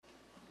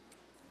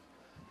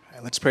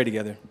Let's pray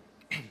together.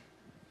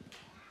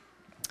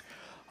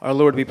 Our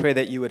Lord, we pray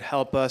that you would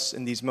help us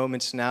in these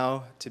moments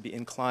now to be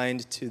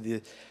inclined to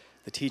the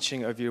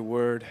teaching of your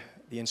word,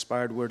 the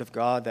inspired word of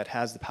God that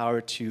has the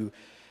power to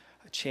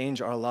change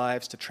our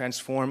lives, to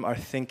transform our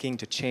thinking,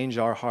 to change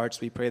our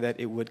hearts. We pray that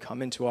it would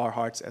come into our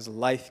hearts as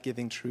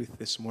life-giving truth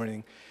this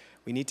morning.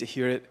 We need to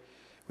hear it.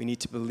 We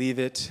need to believe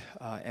it.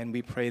 And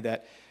we pray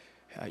that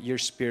your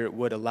Spirit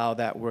would allow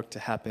that work to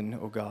happen,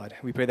 oh God.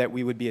 We pray that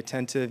we would be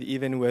attentive,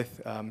 even with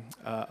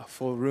a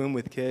full room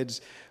with kids.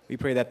 We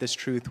pray that this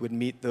truth would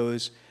meet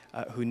those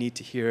who need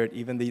to hear it,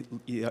 even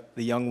the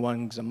young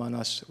ones among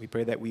us. We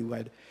pray that we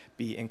would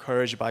be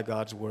encouraged by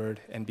God's word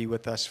and be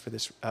with us for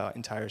this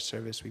entire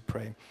service, we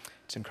pray.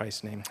 It's in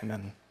Christ's name,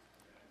 amen.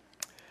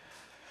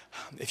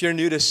 If you're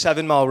new to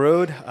 7 Mile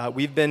Road,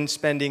 we've been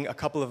spending a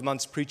couple of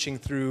months preaching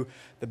through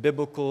the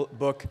biblical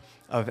book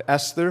of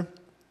Esther.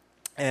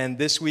 And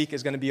this week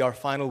is going to be our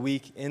final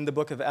week in the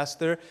book of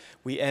Esther.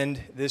 We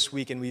end this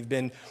week, and we've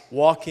been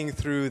walking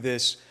through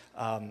this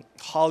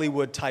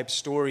Hollywood-type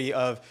story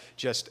of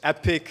just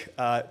epic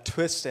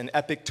twists and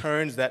epic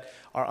turns that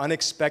are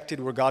unexpected,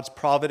 where God's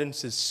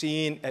providence is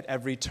seen at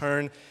every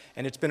turn.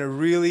 And it's been a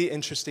really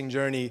interesting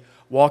journey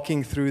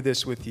walking through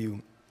this with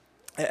you.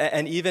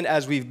 And even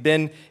as we've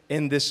been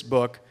in this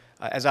book,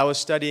 as I was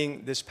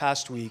studying this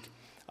past week,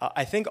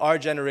 I think our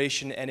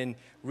generation and in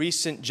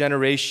recent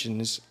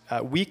generations,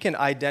 we can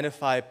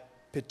identify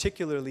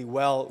particularly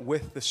well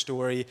with the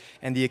story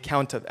and the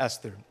account of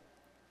Esther.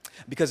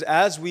 Because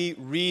as we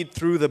read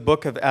through the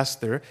book of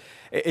Esther,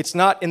 it's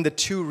not in the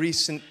too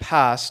recent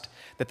past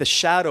that the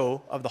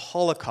shadow of the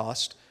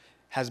Holocaust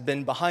has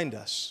been behind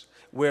us,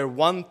 where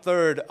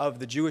 1/3 of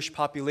the Jewish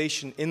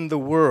population in the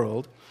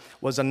world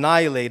was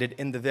annihilated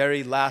in the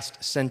very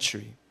last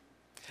century.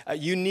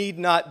 You need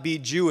not be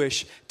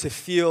Jewish to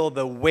feel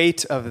the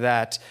weight of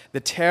that, the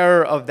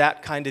terror of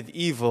that kind of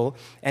evil,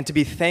 and to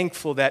be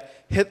thankful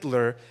that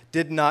Hitler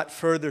did not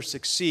further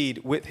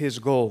succeed with his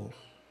goal.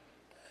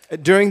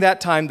 During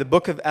that time, the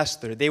book of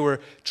Esther, they were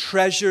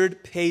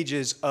treasured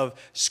pages of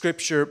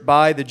scripture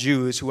by the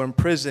Jews who were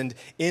imprisoned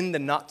in the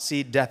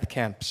Nazi death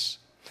camps.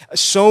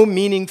 So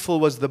meaningful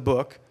was the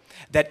book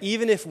that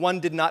even if one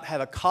did not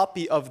have a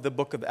copy of the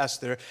book of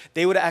Esther,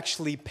 they would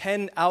actually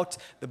pen out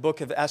the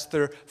book of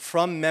Esther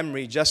from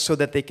memory just so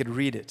that they could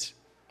read it.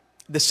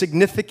 The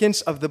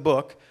significance of the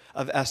book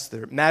of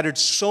Esther mattered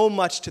so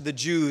much to the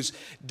Jews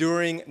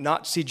during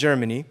Nazi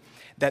Germany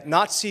that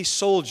Nazi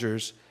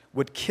soldiers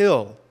would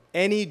kill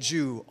any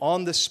Jew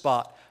on the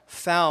spot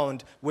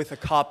found with a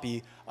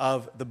copy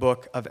of the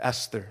book of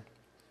Esther.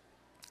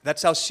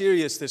 That's how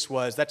serious this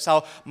was. That's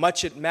how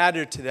much it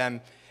mattered to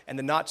them. And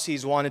the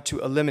Nazis wanted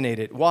to eliminate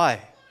it. Why?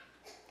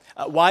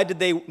 Why did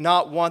they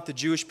not want the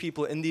Jewish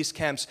people in these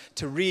camps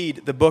to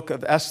read the book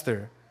of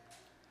Esther?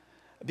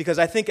 Because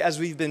I think as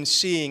we've been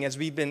seeing, as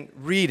we've been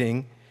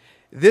reading,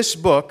 this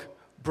book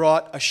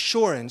brought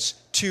assurance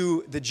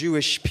to the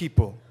Jewish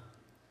people.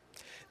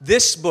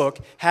 This book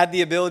had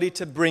the ability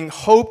to bring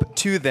hope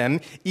to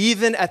them,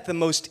 even at the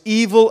most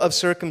evil of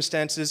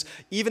circumstances,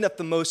 even at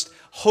the most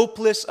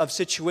hopeless of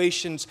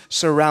situations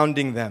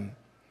surrounding them.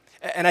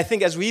 And I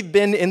think as we've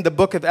been in the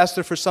book of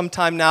Esther for some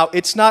time now,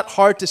 it's not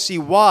hard to see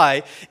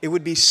why it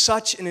would be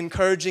such an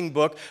encouraging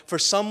book for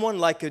someone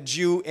like a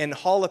Jew in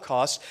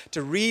Holocaust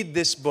to read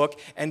this book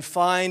and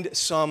find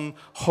some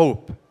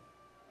hope.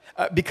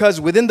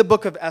 Because within the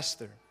book of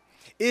Esther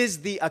is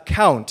the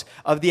account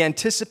of the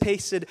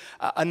anticipated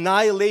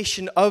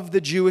annihilation of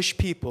the Jewish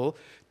people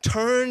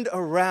turned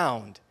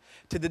around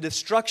to the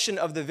destruction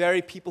of the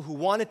very people who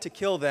wanted to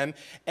kill them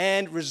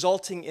and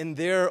resulting in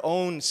their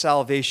own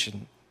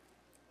salvation.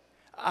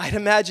 I'd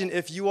imagine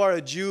if you are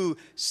a Jew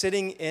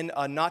sitting in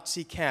a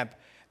Nazi camp,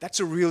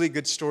 that's a really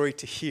good story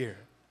to hear.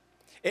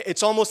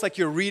 It's almost like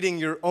you're reading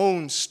your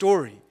own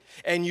story.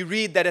 And you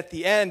read that at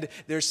the end,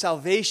 there's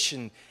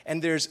salvation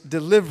and there's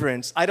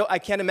deliverance. I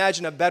can't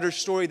imagine a better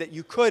story that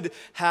you could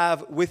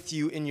have with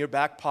you in your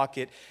back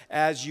pocket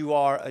as you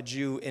are a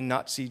Jew in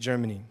Nazi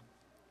Germany.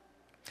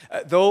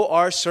 Though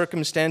our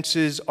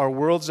circumstances are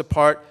worlds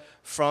apart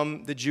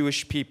from the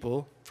Jewish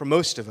people, for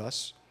most of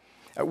us,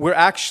 we're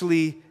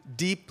actually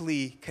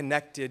deeply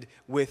connected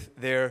with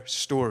their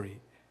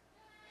story.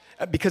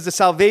 Because the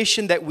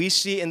salvation that we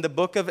see in the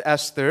book of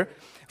Esther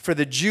for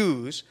the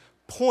Jews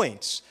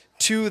points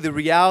to the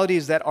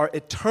realities that are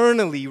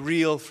eternally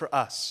real for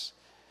us.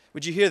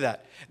 Would you hear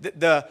that?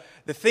 The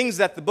things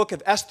that the book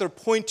of Esther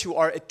point to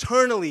are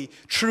eternally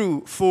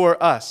true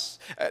for us.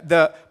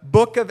 The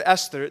book of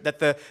Esther that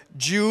the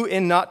Jew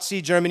in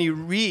Nazi Germany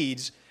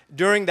reads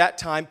during that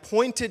time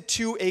pointed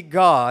to a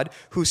God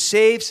who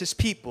saves his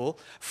people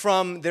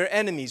from their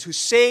enemies, who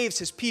saves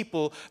his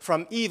people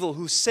from evil,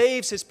 who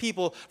saves his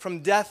people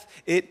from death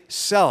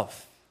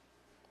itself.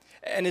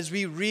 And as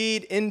we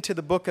read into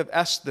the book of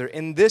Esther,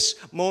 in this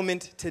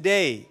moment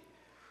today,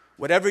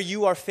 whatever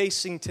you are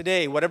facing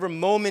today, whatever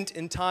moment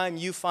in time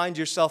you find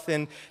yourself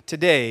in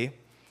today,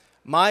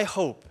 my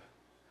hope,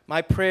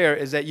 my prayer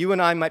is that you and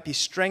I might be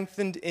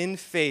strengthened in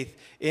faith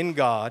in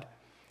God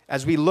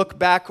as we look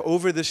back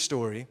over this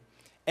story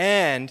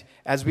and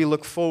as we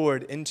look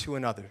forward into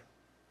another.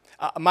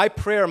 My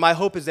prayer, my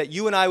hope is that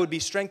you and I would be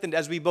strengthened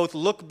as we both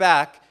look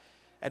back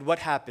at what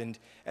happened,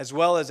 as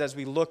well as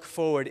we look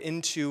forward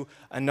into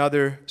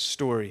another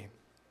story.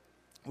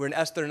 We're in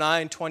Esther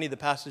 9:20, the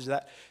passage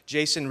that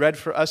Jason read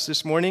for us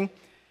this morning.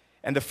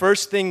 And the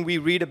first thing we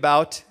read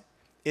about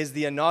is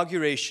the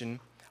inauguration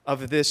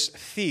of this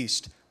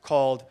feast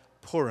called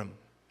Purim.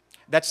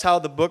 That's how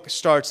the book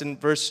starts in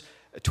verse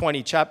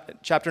 20.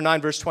 Chapter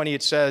 9, verse 20,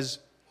 it says,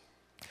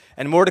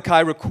 "And Mordecai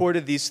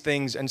recorded these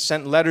things and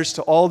sent letters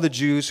to all the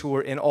Jews who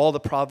were in all the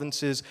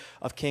provinces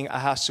of King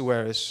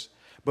Ahasuerus,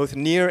 both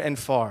near and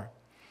far,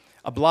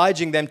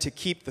 obliging them to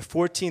keep the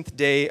 14th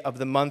day of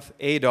the month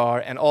Adar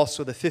and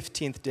also the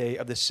 15th day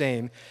of the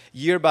same,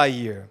 year by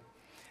year,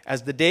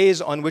 as the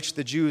days on which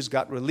the Jews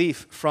got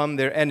relief from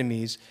their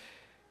enemies,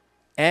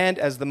 and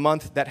as the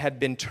month that had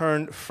been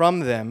turned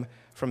from them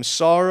from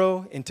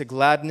sorrow into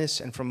gladness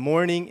and from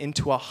mourning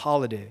into a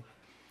holiday,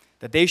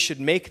 that they should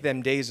make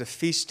them days of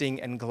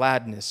feasting and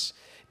gladness,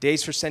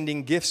 days for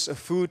sending gifts of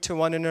food to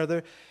one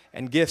another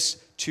and gifts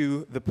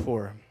to the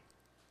poor."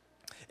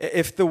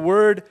 If the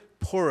word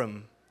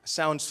Purim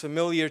sounds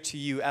familiar to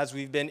you as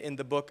we've been in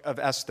the book of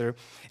Esther,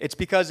 it's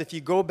because if you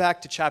go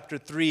back to chapter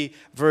 3,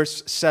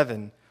 verse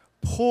 7,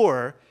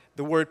 Pur,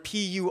 the word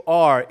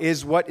P-U-R,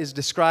 is what is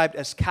described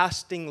as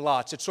casting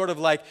lots. It's sort of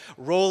like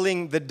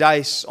rolling the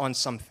dice on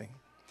something.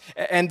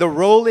 And the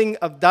rolling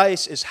of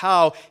dice is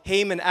how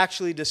Haman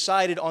actually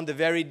decided on the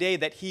very day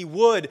that he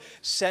would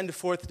send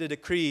forth the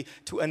decree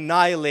to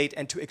annihilate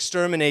and to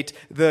exterminate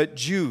the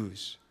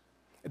Jews.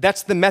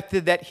 That's the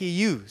method that he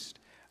used.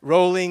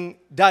 Rolling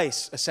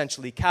dice,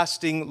 essentially,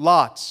 casting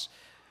lots.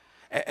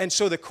 And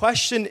so the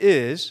question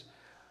is,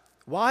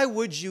 why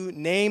would you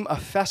name a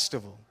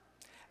festival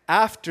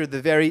after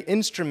the very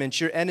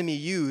instrument your enemy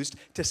used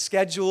to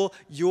schedule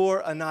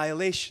your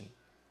annihilation?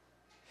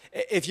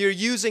 If you're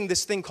using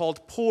this thing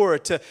called Pur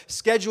to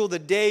schedule the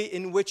day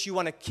in which you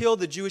want to kill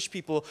the Jewish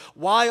people,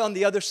 why on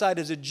the other side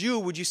as a Jew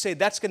would you say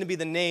that's going to be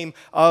the name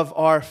of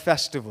our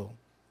festival?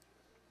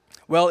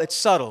 Well, it's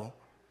subtle,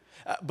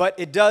 but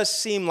it does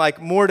seem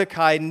like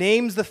Mordecai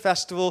names the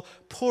festival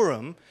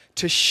Purim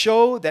to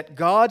show that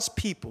God's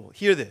people,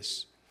 hear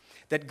this,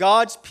 that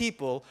God's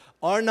people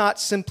are not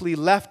simply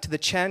left to the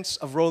chance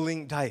of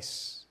rolling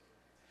dice.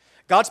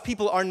 God's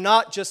people are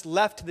not just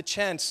left to the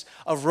chance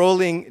of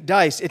rolling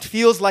dice. It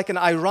feels like an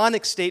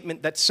ironic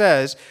statement that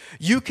says,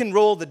 you can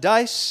roll the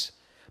dice,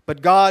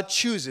 but God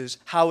chooses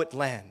how it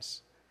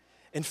lands.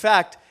 In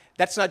fact,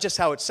 that's not just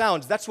how it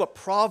sounds. That's what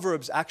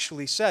Proverbs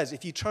actually says.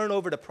 If you turn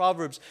over to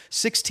Proverbs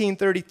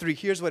 16:33,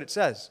 here's what it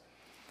says.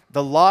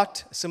 The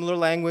lot, similar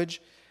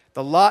language,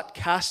 the lot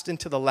cast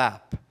into the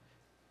lap.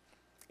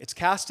 It's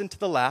cast into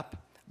the lap,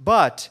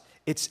 but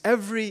its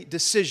every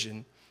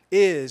decision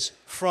is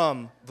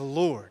from the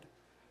Lord.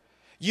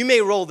 You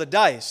may roll the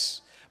dice,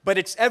 but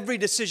it's every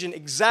decision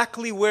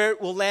exactly where it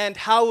will land,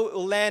 how it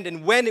will land,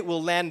 and when it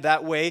will land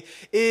that way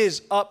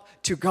is up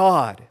to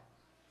God.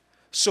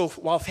 So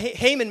while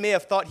Haman may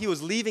have thought he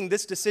was leaving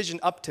this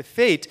decision up to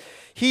fate,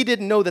 he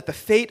didn't know that the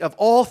fate of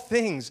all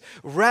things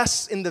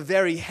rests in the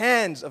very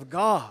hands of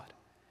God.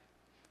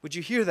 Would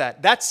you hear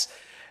that?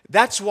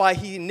 That's why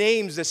he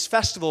names this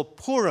festival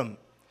Purim.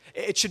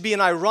 It should be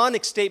an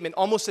ironic statement,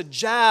 almost a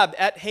jab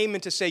at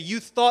Haman to say, you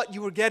thought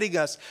you were getting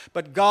us,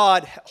 but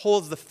God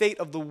holds the fate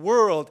of the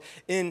world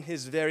in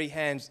his very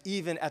hands,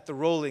 even at the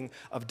rolling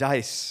of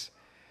dice.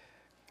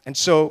 And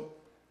so,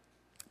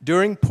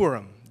 during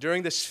Purim,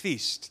 during this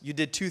feast, you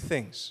did two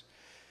things.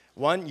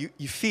 One,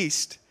 you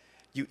feast,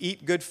 you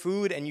eat good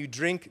food, and you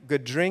drink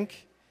good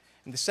drink.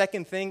 And the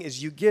second thing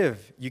is you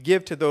give. You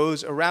give to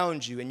those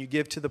around you, and you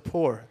give to the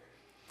poor.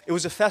 It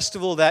was a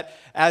festival that,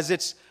 as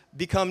it's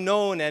become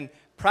known and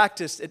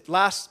practiced, it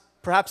lasts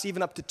perhaps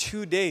even up to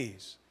 2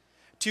 days.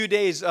 2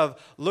 days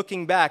of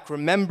looking back,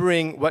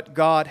 remembering what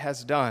God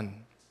has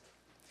done.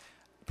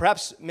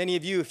 Perhaps many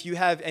of you, if you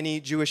have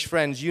any Jewish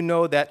friends, you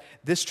know that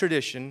this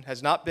tradition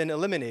has not been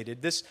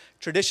eliminated. This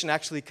tradition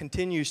actually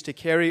continues to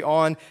carry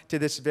on to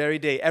this very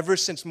day, ever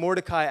since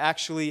Mordecai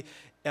actually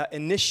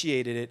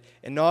initiated it,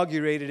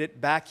 inaugurated it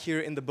back here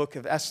in the book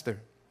of Esther.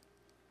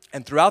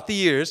 And throughout the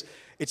years,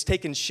 it's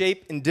taken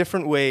shape in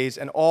different ways,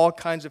 and all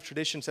kinds of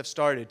traditions have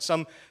started.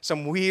 Some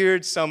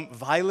weird, some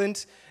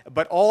violent,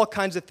 but all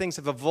kinds of things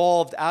have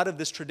evolved out of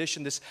this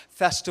tradition, this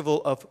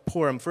festival of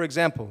Purim. For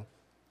example,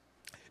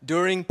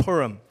 during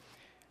Purim,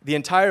 the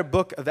entire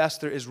book of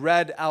Esther is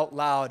read out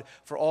loud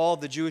for all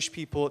the Jewish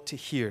people to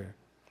hear.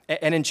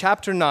 And in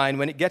chapter 9,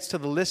 when it gets to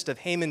the list of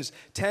Haman's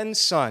 10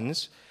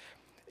 sons,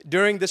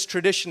 during this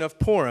tradition of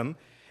Purim,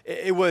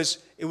 it was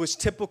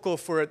typical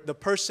for the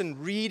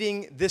person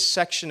reading this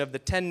section of the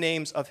 10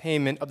 names of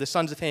Haman, of the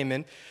sons of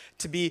Haman,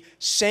 to be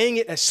saying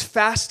it as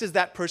fast as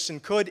that person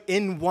could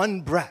in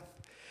one breath.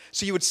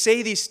 So you would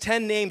say these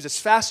 10 names as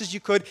fast as you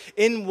could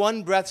in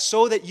one breath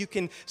so that you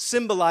can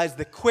symbolize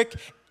the quick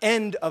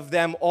end of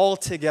them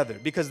altogether,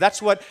 because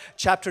that's what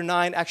chapter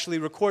 9 actually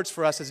records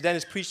for us, as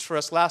Dennis preached for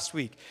us last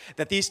week,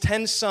 that these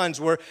 10 sons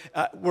were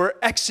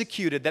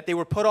executed, that they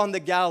were put on the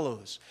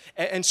gallows.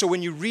 And so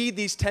when you read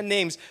these 10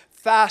 names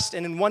fast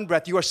and in one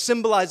breath, you are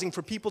symbolizing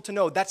for people to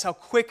know that's how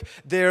quick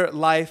their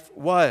life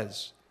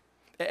was.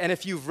 And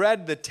if you've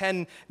read the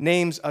 10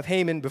 names of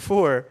Haman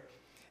before,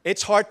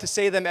 it's hard to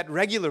say them at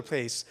regular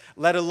pace,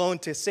 let alone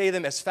to say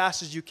them as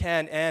fast as you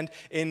can and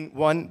in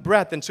one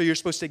breath. And so you're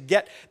supposed to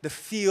get the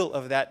feel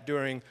of that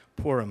during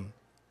Purim.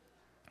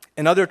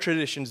 In other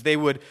traditions, they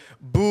would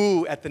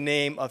boo at the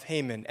name of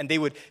Haman, and they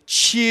would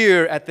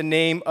cheer at the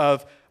name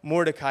of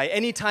Mordecai.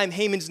 Anytime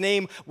Haman's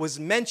name was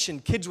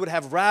mentioned, kids would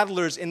have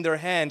rattlers in their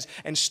hands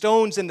and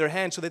stones in their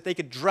hands so that they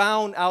could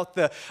drown out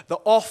the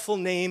awful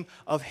name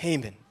of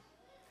Haman.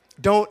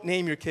 Don't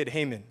name your kid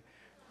Haman.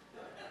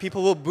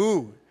 People will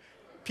boo.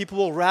 People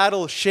will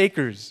rattle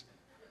shakers.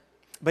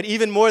 But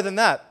even more than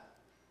that,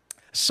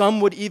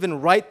 some would even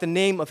write the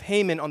name of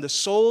Haman on the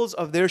soles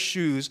of their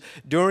shoes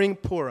during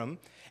Purim.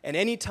 And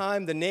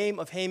anytime the name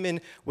of Haman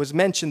was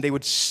mentioned, they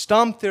would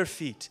stomp their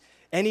feet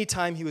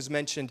anytime he was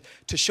mentioned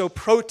to show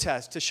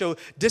protest, to show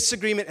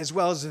disagreement, as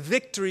well as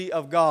victory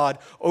of God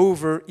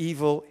over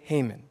evil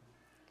Haman.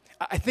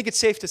 I think it's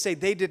safe to say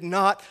they did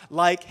not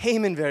like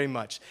Haman very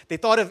much. They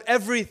thought of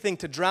everything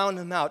to drown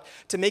him out,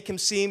 to make him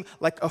seem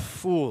like a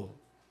fool.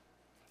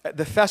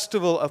 The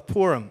festival of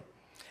Purim,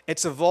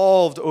 it's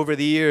evolved over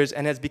the years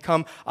and has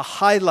become a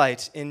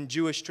highlight in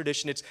Jewish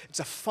tradition. It's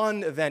a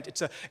fun event.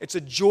 It's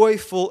a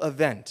joyful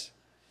event.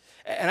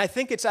 And I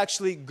think it's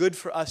actually good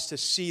for us to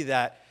see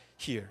that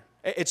here.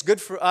 It's good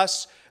for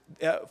us,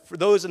 for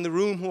those in the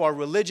room who are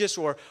religious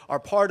or are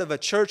part of a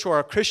church or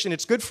are Christian,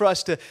 it's good for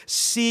us to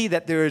see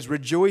that there is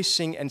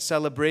rejoicing and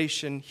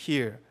celebration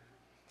here.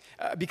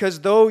 Because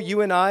though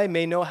you and I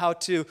may know how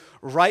to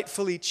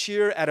rightfully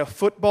cheer at a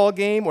football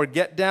game or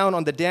get down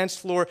on the dance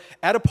floor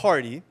at a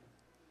party,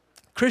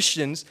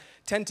 Christians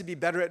tend to be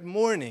better at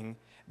mourning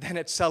than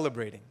at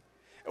celebrating.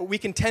 We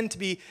can tend to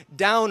be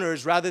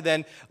downers rather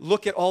than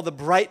look at all the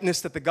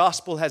brightness that the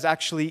gospel has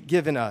actually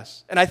given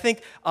us. And I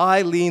think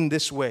I lean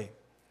this way.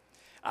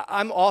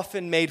 I'm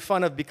often made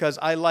fun of because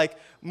I like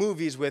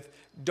movies with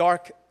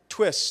dark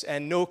twists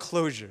and no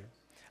closure.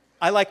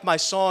 I like my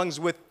songs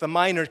with the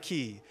minor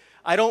key.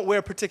 I don't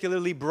wear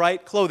particularly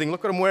bright clothing.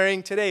 Look what I'm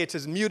wearing today. It's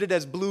as muted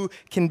as blue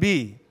can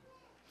be.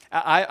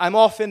 I'm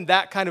often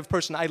that kind of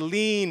person. I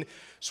lean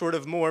sort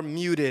of more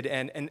muted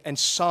and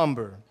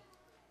somber.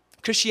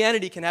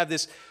 Christianity can have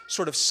this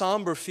sort of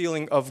somber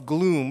feeling of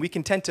gloom. We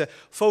can tend to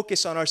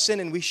focus on our sin,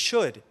 and we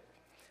should.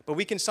 But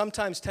we can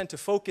sometimes tend to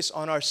focus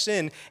on our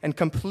sin and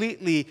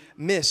completely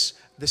miss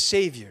the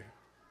Savior.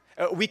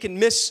 We can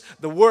miss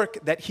the work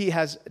that He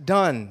has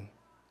done.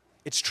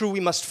 It's true we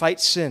must fight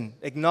sin,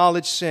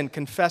 acknowledge sin,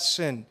 confess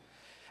sin.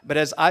 But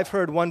as I've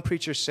heard one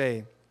preacher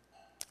say,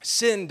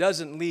 sin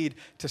doesn't lead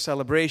to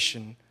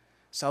celebration.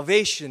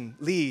 Salvation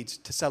leads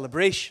to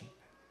celebration.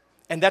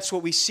 And that's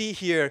what we see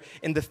here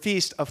in the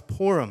Feast of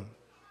Purim.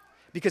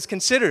 Because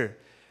consider,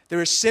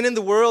 there is sin in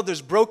the world,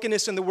 there's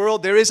brokenness in the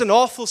world, there is an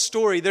awful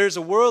story, there is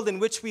a world in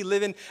which we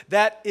live in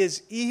that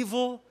is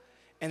evil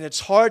and it's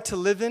hard to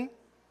live in.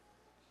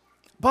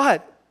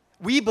 But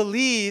we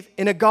believe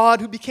in a God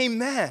who became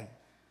man,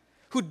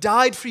 who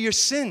died for your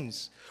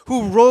sins,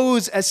 who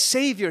rose as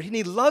Savior, and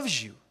He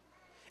loves you,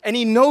 and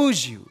He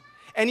knows you,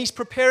 and He's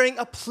preparing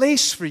a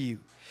place for you,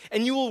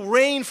 and you will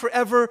reign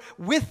forever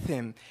with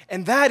Him,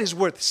 and that is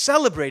worth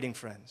celebrating,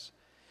 friends.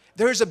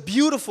 There is a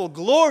beautiful,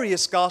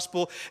 glorious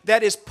gospel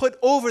that is put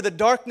over the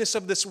darkness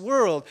of this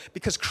world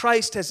because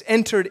Christ has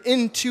entered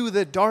into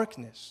the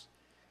darkness.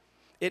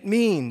 It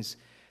means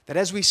that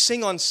as we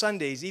sing on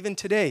Sundays, even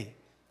today,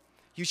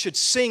 you should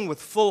sing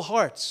with full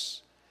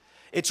hearts.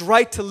 It's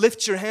right to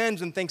lift your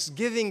hands in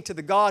thanksgiving to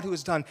the God who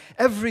has done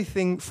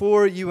everything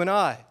for you and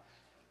I.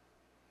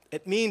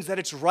 It means that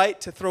it's right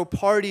to throw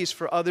parties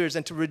for others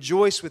and to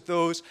rejoice with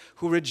those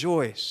who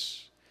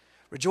rejoice.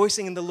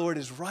 Rejoicing in the Lord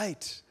is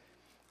right.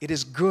 It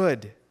is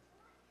good.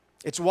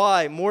 It's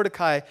why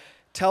Mordecai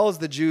tells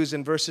the Jews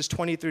in verses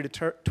 23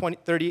 to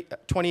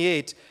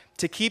 28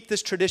 to keep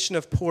this tradition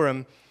of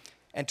Purim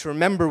and to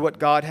remember what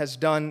God has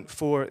done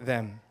for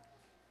them.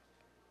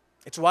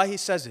 It's why he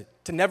says it,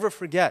 to never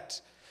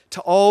forget, to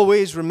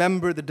always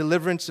remember the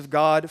deliverance of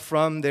God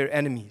from their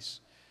enemies.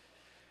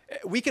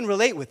 We can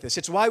relate with this.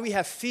 It's why we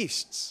have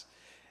feasts.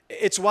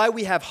 It's why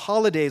we have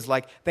holidays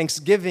like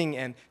Thanksgiving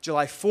and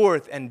July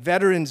 4th and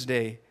Veterans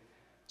Day,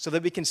 so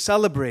that we can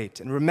celebrate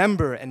and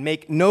remember and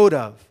make note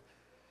of.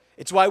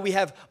 It's why we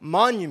have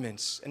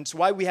monuments, and it's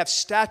why we have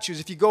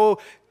statues. If you go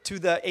to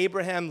the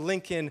Abraham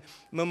Lincoln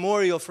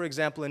Memorial, for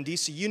example, in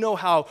D.C., you know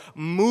how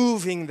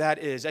moving that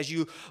is. As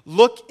you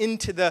look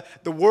into the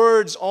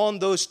words on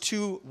those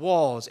two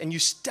walls, and you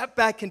step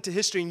back into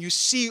history, and you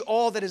see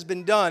all that has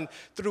been done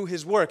through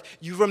his work,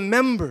 you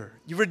remember,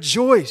 you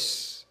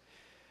rejoice.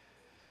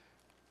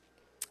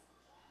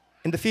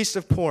 In the Feast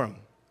of Purim,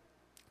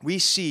 we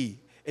see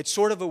it's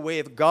sort of a way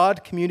of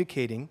God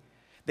communicating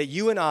that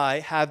you and I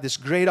have this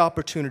great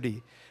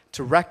opportunity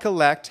to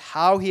recollect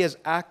how he has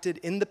acted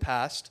in the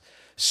past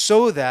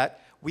so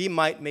that we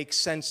might make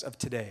sense of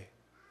today.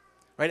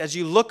 Right? As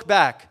you look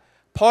back,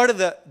 part of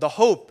the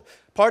hope,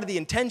 part of the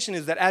intention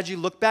is that as you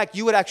look back,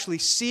 you would actually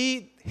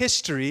see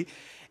history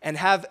and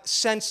have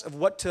sense of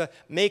what to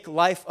make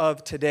life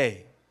of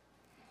today.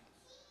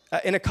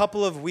 In a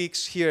couple of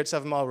weeks here at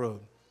 7 Mile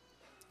Road,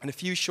 in a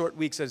few short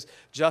weeks, as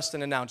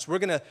Justin announced, we're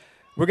going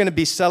to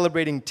be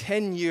celebrating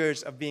 10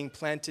 years of being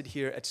planted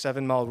here at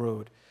 7 Mile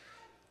Road.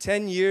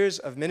 10 years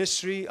of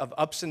ministry, of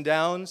ups and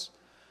downs,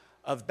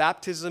 of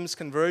baptisms,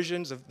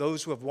 conversions, of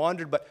those who have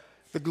wandered. But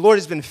the Lord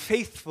has been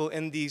faithful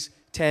in these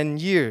 10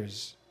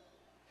 years.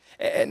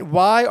 And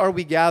why are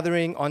we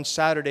gathering on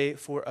Saturday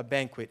for a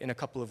banquet in a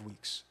couple of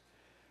weeks?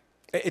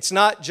 It's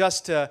not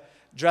just to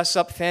dress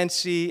up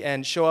fancy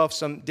and show off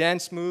some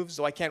dance moves,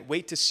 though I can't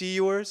wait to see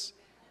yours.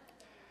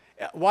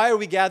 Why are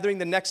we gathering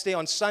the next day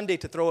on Sunday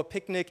to throw a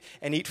picnic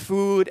and eat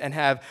food and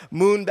have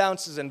moon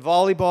bounces and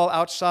volleyball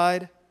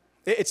outside?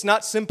 It's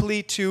not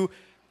simply to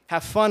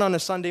have fun on a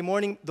Sunday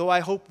morning, though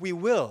I hope we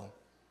will.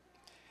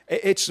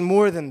 It's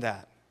more than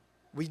that.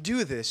 We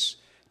do this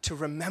to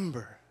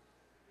remember.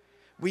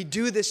 We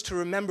do this to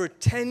remember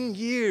 10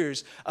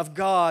 years of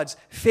God's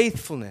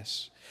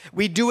faithfulness.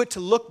 We do it to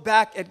look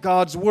back at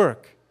God's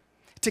work,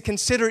 to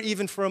consider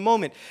even for a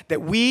moment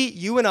that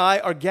you and I,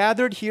 are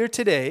gathered here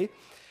today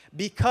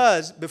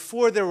because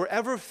before there were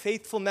ever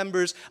faithful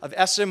members of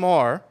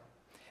SMR,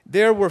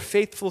 there were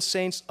faithful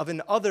saints of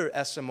another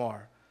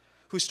SMR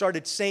who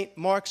started St.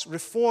 Mark's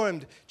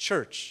Reformed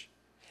Church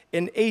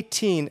in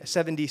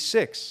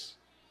 1876.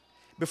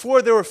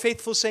 Before there were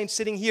faithful saints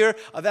sitting here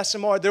of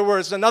SMR, there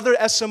was another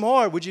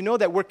SMR. Would you know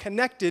that we're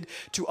connected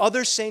to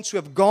other saints who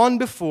have gone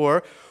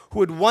before, who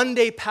would one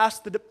day pass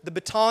the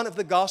baton of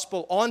the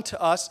gospel on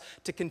to us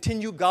to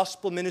continue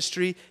gospel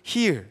ministry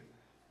here?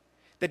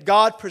 That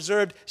God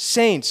preserved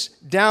saints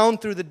down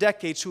through the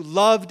decades who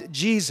loved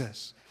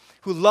Jesus,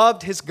 who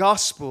loved his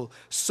gospel,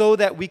 so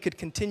that we could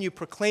continue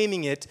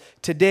proclaiming it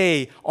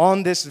today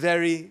on this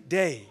very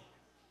day.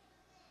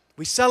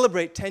 We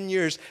celebrate 10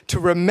 years to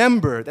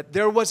remember that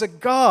there was a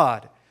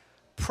God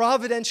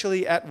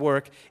providentially at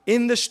work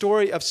in the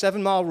story of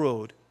 7 Mile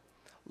Road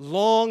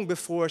long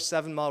before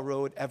 7 Mile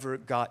Road ever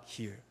got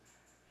here.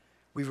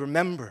 We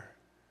remember.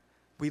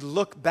 We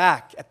look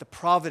back at the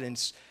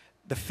providence,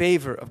 the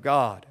favor of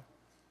God.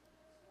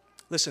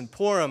 Listen,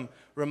 Purim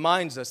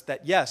reminds us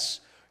that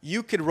yes,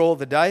 you could roll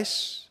the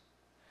dice.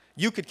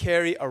 You could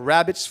carry a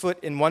rabbit's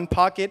foot in one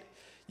pocket.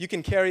 You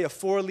can carry a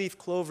 4-leaf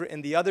clover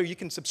in the other. You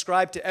can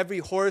subscribe to every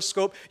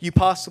horoscope you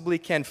possibly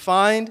can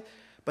find.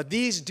 But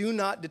these do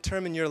not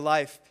determine your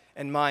life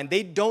and mine.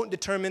 They don't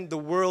determine the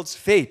world's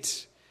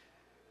fate.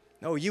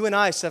 No, you and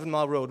I, 7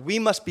 Mile Road, we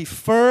must be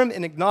firm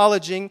in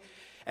acknowledging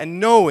and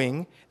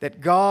knowing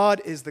that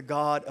God is the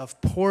God of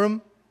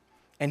Purim,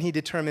 and he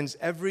determines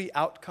every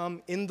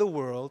outcome in the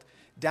world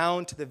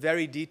down to the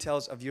very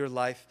details of your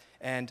life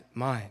and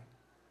mine.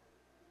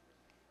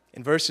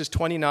 In verses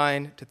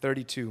 29 to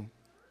 32,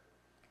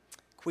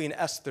 Queen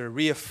Esther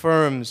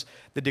reaffirms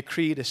the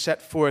decree to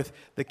set forth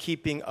the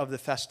keeping of the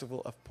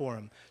festival of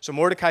Purim. So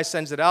Mordecai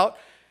sends it out.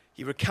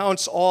 He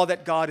recounts all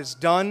that God has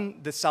done,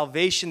 the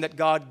salvation that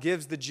God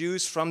gives the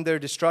Jews from their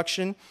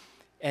destruction,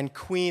 and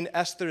Queen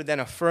Esther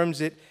then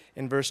affirms it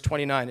in verse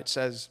 29. It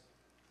says,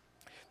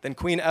 "Then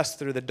Queen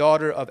Esther, the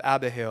daughter of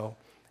Abihail,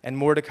 and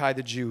Mordecai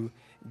the Jew,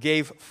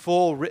 gave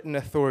full written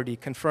authority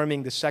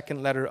confirming the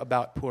second letter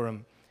about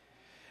Purim.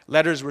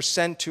 Letters were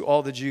sent to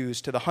all the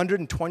Jews, to the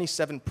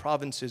 127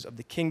 provinces of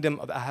the kingdom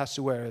of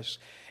Ahasuerus,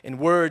 in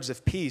words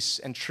of peace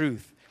and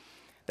truth,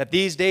 that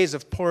these days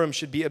of Purim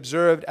should be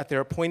observed at their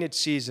appointed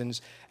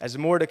seasons, as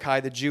Mordecai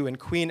the Jew and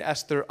Queen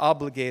Esther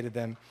obligated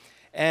them,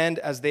 and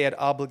as they had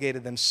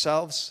obligated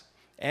themselves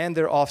and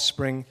their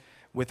offspring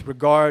with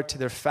regard to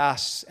their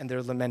fasts and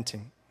their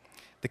lamenting.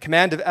 The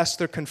command of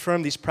Esther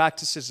confirmed these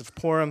practices of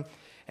Purim,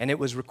 and it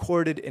was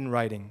recorded in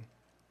writing."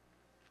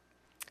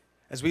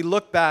 As we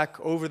look back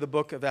over the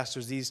book of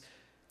Esther, these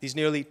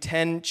nearly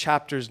 10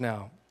 chapters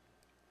now,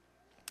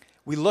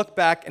 we look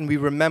back and we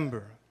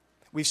remember.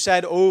 We've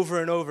said over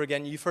and over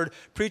again, you've heard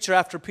preacher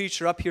after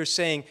preacher up here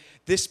saying,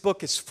 this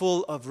book is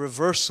full of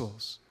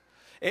reversals.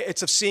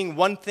 It's of seeing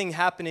one thing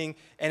happening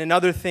and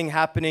another thing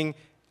happening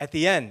at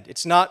the end.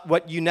 It's not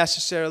what you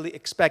necessarily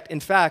expect. In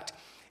fact,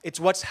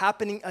 it's what's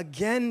happening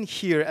again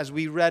here as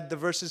we read the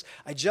verses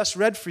I just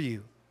read for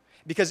you.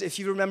 Because if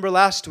you remember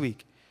last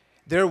week,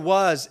 there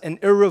was an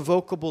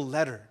irrevocable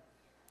letter.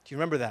 Do you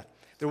remember that?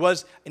 There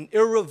was an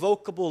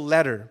irrevocable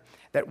letter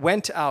that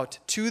went out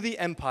to the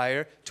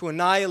empire to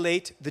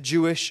annihilate the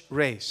Jewish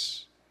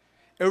race.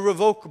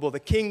 Irrevocable. The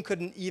king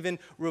couldn't even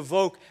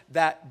revoke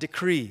that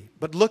decree.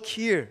 But look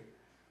here.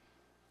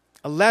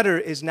 A letter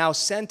is now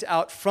sent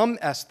out from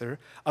Esther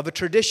of a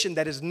tradition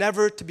that is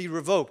never to be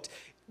revoked.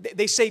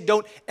 They say,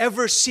 don't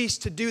ever cease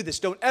to do this.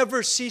 Don't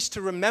ever cease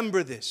to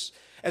remember this.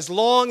 As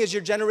long as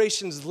your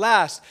generations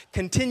last,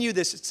 continue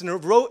this. It's an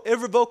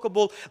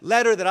irrevocable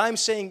letter that I'm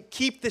saying,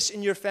 keep this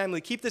in your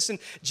family. Keep this in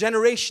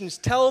generations.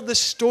 Tell the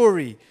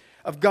story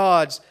of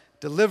God's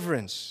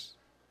deliverance.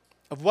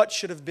 of what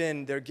should have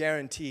been their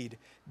guaranteed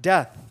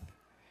death.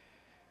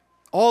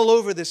 All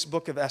over this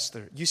book of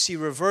Esther, you see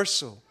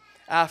reversal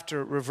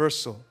after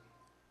reversal.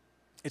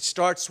 It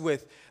starts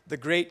with the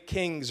great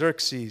king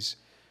Xerxes,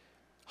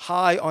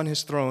 high on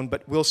his throne,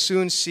 but we'll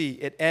soon see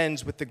it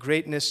ends with the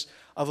greatness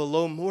of a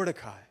low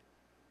Mordecai.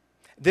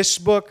 This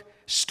book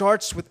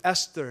starts with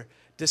Esther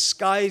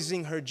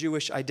disguising her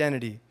Jewish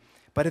identity.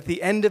 But at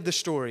the end of the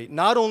story,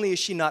 not only is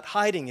she not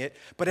hiding it,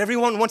 but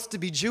everyone wants to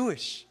be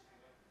Jewish.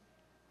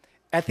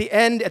 At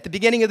the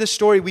beginning of the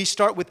story, we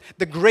start with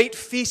the great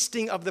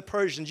feasting of the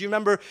Persians. You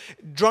remember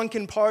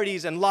drunken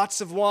parties and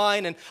lots of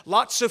wine and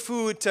lots of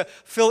food to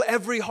fill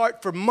every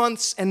heart for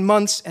months and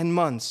months and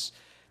months.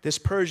 This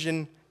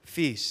Persian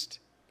feast.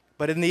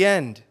 But in the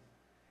end,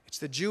 it's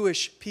the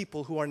Jewish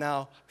people who are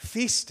now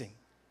feasting.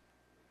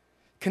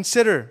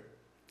 Consider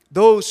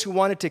those who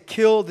wanted to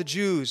kill the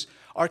Jews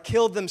are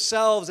killed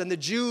themselves, and the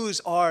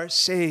Jews are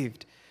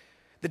saved.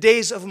 The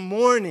days of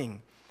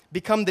mourning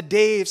become the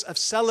days of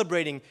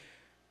celebrating.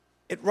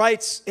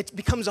 It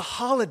becomes a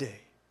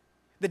holiday.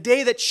 The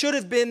day that should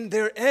have been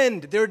their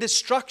end, their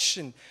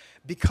destruction,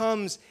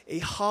 becomes a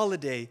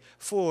holiday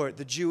for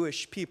the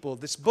Jewish people.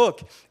 This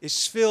book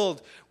is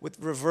filled with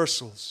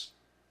reversals.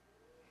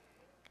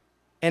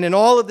 And in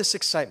all of this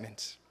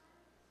excitement,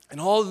 and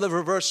all the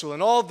reversal,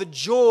 and all the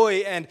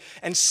joy and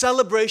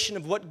celebration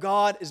of what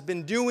God has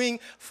been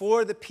doing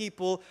for the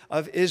people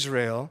of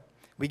Israel,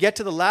 we get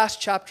to the last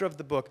chapter of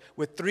the book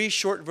with 3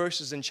 short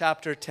verses in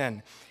chapter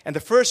 10. And the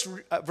first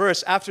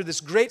verse after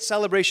this great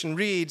celebration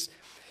reads,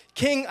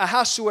 King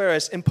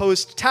Ahasuerus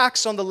imposed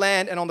tax on the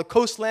land and on the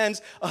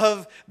coastlands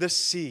of the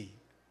sea.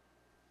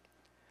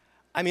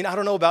 I mean, I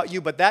don't know about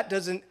you, but that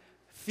doesn't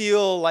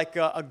feel like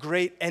a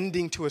great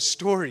ending to a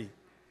story.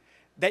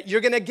 That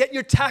you're going to get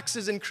your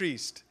taxes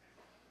increased.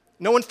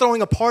 No one's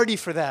throwing a party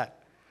for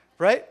that,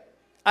 right?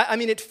 I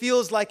mean, it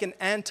feels like an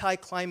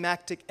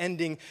anticlimactic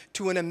ending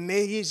to an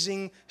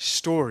amazing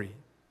story.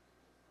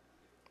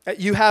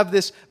 You have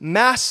this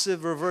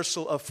massive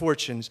reversal of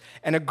fortunes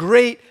and a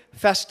great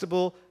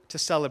festival to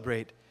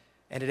celebrate.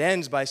 And it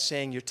ends by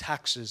saying your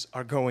taxes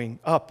are going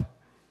up.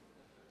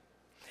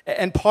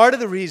 And part of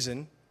the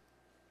reason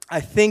I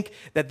think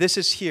that this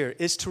is here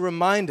is to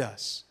remind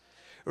us.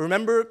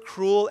 Remember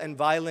cruel and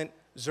violent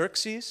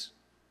Xerxes?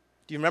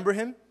 Do you remember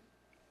him?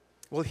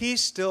 Well,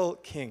 he's still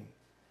king.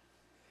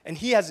 And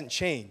he hasn't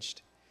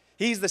changed.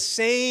 He's the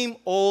same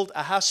old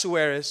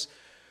Ahasuerus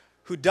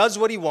who does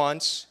what he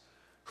wants,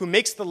 who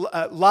makes the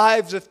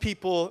lives of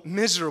people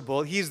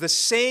miserable. He's the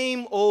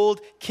same old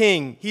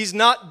king. He's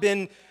not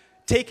been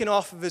taken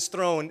off of his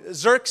throne.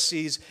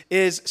 Xerxes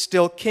is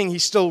still king. He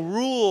still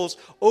rules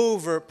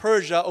over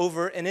Persia,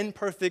 over an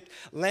imperfect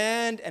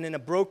land and in a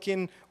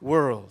broken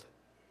world.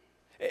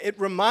 It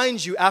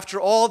reminds you, after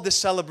all this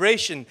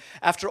celebration,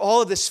 after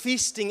all of this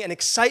feasting and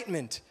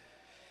excitement,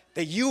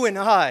 that you and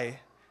I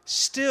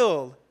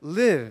still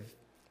live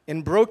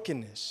in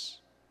brokenness.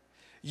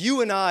 You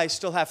and I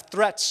still have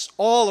threats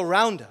all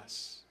around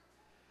us.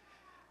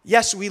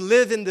 Yes, we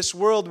live in this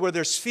world where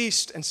there's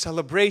feast and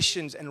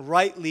celebrations, and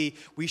rightly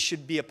we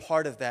should be a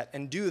part of that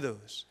and do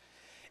those.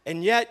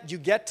 And yet you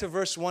get to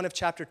verse 1 of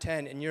chapter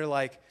 10 and you're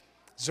like,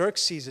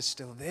 Xerxes is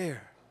still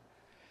there.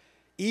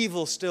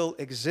 Evil still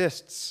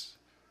exists.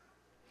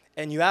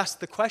 And you ask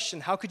the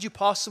question, how could you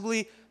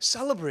possibly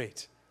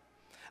celebrate?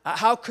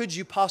 How could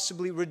you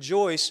possibly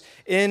rejoice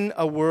in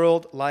a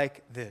world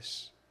like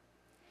this?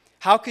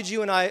 How could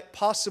you and I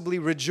possibly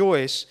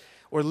rejoice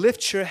or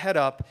lift your head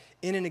up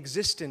in an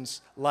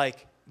existence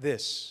like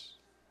this?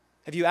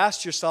 Have you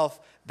asked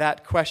yourself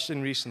that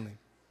question recently?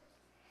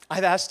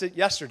 I've asked it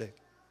yesterday.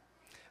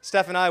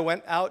 Steph and I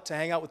went out to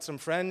hang out with some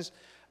friends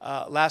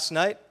last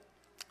night,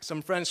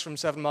 some friends from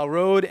 7 Mile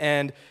Road,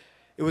 and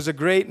it was a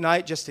great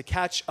night just to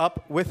catch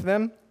up with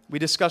them. We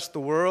discussed the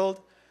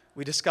world.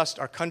 We discussed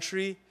our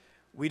country.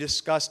 We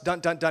discussed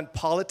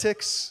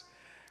politics.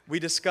 We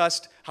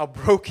discussed how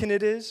broken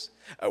it is.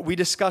 We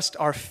discussed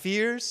our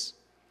fears.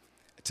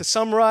 To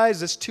summarize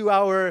this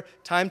 2-hour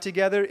time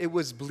together, it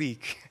was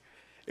bleak.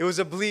 It was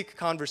a bleak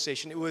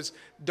conversation. It was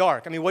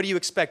dark. I mean, what do you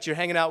expect? You're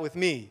hanging out with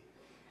me,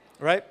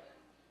 right?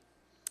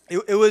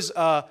 It was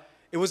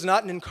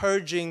not an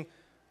encouraging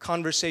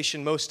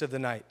conversation most of the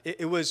night.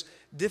 It was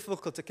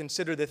difficult to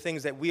consider the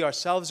things that we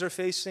ourselves are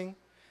facing,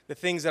 the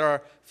things that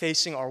are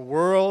facing our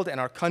world and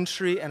our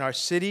country and our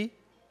city.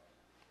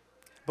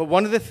 But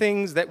one of the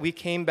things that we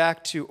came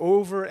back to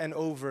over and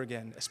over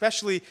again,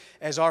 especially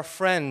as our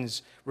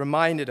friends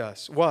reminded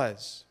us,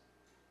 was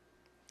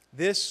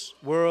this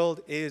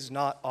world is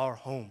not our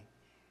home.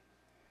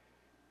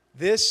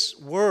 This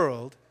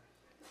world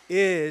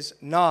is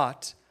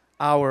not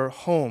our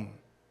home.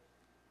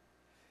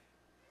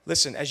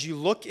 Listen, as you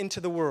look into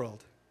the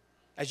world,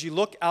 as you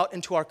look out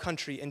into our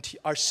country, into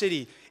our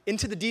city,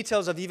 into the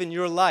details of even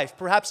your life,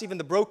 perhaps even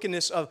the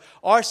brokenness of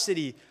our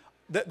city,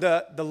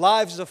 the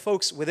lives of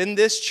folks within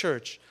this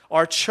church,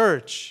 our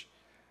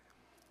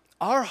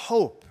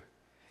hope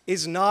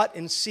is not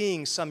in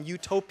seeing some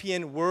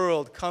utopian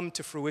world come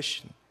to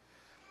fruition,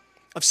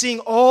 of seeing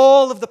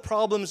all of the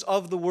problems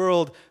of the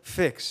world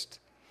fixed.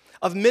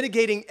 of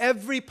mitigating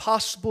every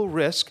possible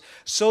risk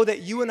so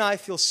that you and I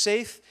feel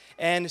safe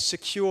and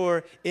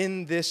secure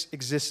in this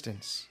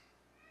existence.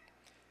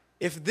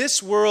 If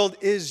this world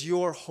is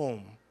your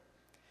home,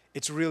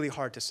 it's really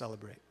hard to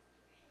celebrate.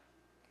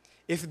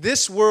 If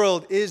this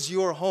world is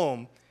your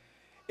home,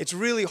 it's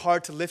really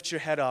hard to lift your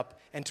head up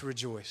and to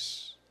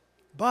rejoice.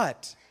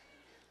 But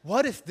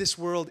what if this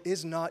world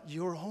is not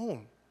your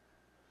home?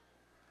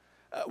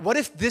 What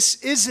if this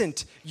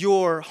isn't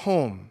your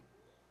home?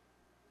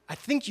 I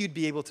think you'd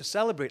be able to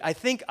celebrate. I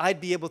think I'd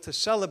be able to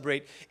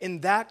celebrate in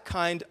that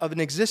kind of an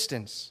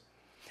existence.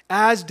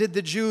 As did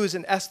the Jews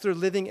and Esther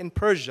living in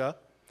Persia,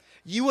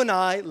 you and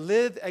I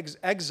live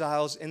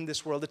exiles in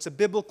this world. It's a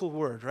biblical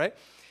word, right?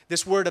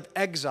 This word of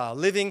exile,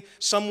 living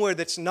somewhere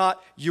that's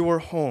not your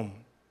home.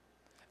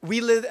 We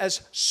live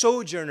as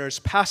sojourners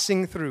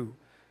passing through.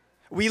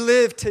 We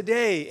live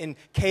today in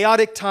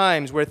chaotic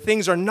times where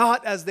things are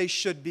not as they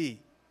should be.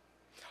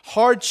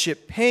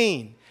 Hardship,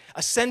 pain,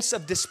 a sense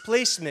of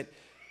displacement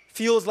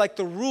feels like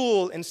the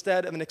rule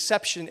instead of an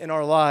exception in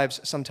our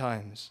lives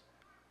sometimes.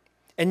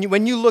 And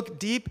when you look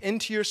deep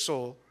into your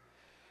soul,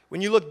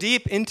 when you look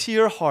deep into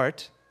your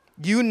heart,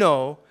 you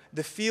know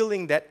the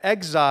feeling that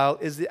exile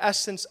is the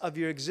essence of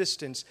your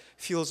existence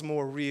feels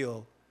more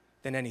real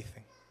than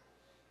anything.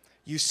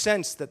 You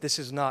sense that this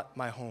is not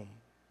my home.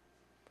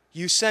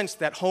 You sense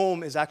that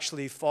home is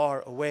actually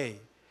far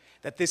away,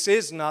 that this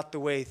is not the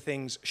way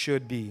things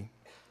should be.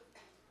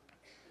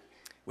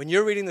 When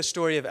you're reading the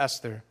story of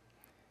Esther,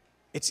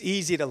 it's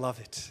easy to love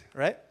it,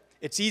 right?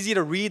 It's easy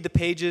to read the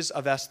pages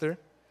of Esther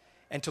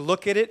and to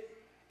look at it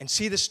and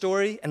see the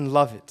story and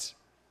love it.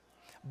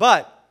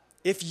 But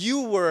if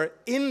you were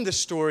in the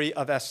story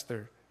of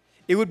Esther,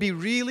 it would be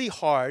really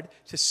hard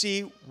to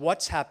see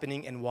what's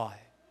happening and why.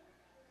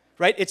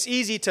 Right? It's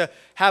easy to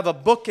have a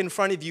book in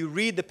front of you,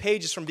 read the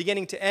pages from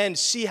beginning to end,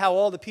 see how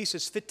all the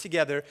pieces fit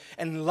together,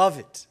 and love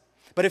it.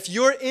 But if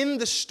you're in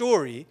the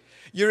story,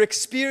 you're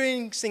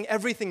experiencing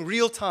everything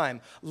real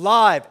time,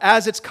 live,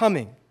 as it's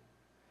coming.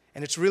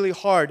 And it's really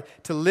hard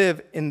to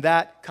live in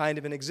that kind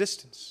of an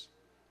existence.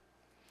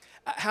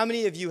 How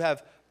many of you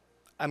have,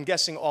 I'm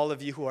guessing all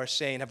of you who are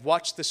sane, have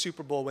watched the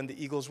Super Bowl when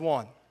the Eagles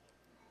won?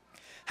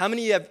 How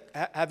many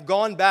have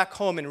gone back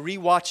home and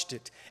rewatched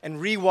it and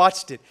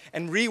rewatched it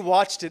and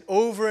rewatched it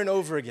over and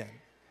over again?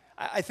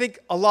 I think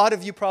a lot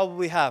of you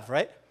probably have,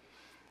 right?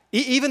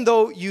 Even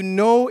though you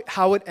know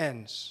how it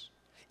ends,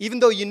 even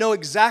though you know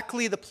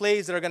exactly the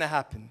plays that are going to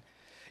happen,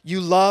 you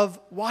love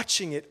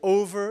watching it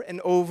over and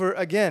over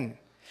again.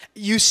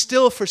 You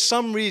still, for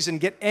some reason,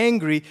 get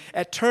angry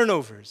at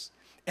turnovers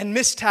and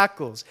missed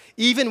tackles,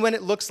 even when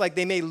it looks like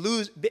they may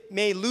lose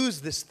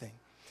this thing.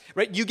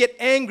 Right? You get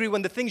angry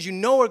when the things you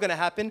know are going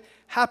to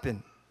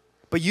happen.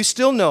 But you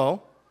still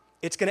know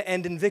it's going to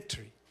end in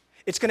victory.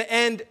 It's going to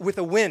end with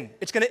a win.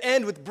 It's going to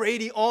end with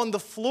Brady on the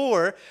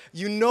floor.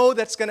 You know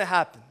that's going to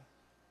happen.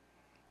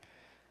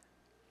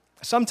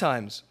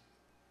 Sometimes,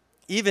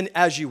 even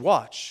as you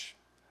watch,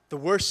 the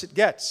worse it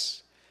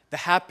gets, the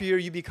happier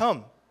you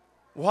become.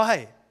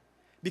 Why?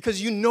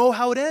 Because you know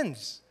how it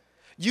ends.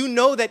 You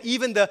know that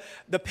even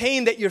the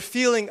pain that you're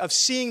feeling of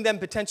seeing them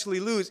potentially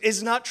lose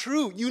is not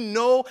true. You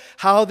know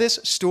how this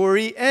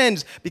story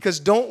ends. Because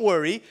don't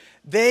worry,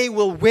 they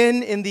will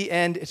win in the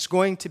end. It's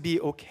going to be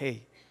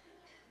okay.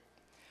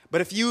 But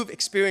if you've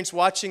experienced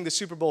watching the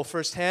Super Bowl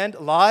firsthand,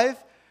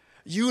 live,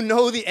 you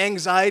know the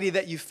anxiety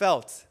that you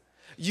felt.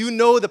 You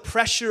know the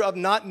pressure of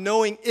not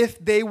knowing if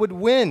they would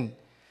win.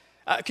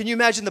 Can you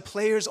imagine the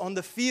players on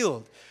the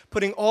field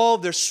putting all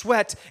their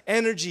sweat,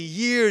 energy,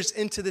 years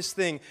into this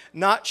thing,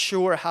 not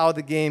sure how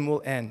the game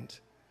will end?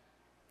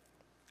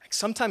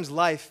 Sometimes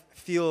life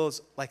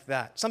feels like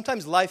that.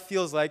 Sometimes life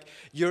feels like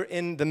you're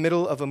in the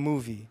middle of a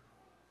movie,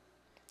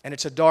 and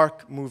it's a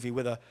dark movie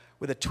with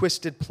a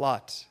twisted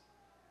plot.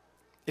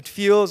 It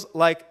feels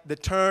like the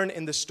turn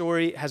in the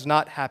story has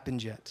not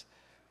happened yet.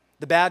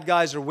 The bad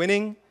guys are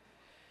winning.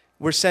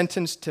 We're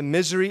sentenced to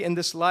misery in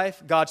this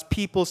life. God's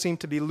people seem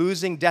to be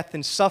losing. Death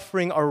and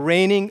suffering are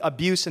reigning.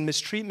 Abuse and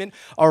mistreatment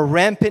are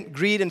rampant.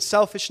 Greed and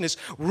selfishness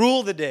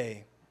rule the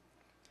day.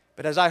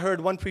 But as I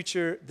heard one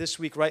preacher this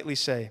week rightly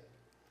say,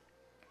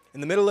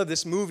 in the middle of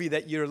this movie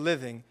that you're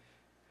living,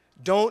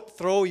 don't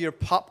throw your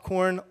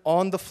popcorn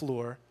on the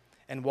floor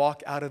and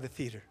walk out of the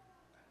theater.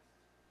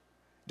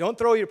 Don't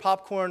throw your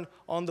popcorn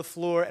on the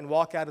floor and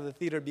walk out of the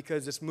theater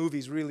because this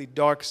movie's really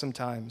dark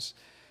sometimes.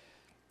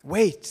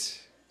 Wait.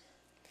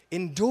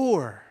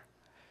 Endure.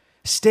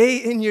 Stay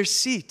in your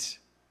seat.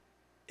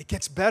 It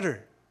gets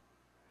better.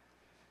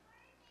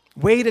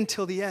 Wait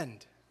until the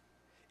end.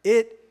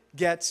 It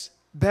gets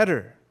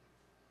better.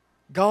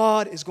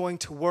 God is going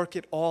to work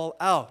it all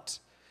out.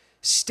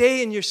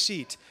 Stay in your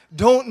seat.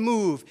 Don't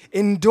move.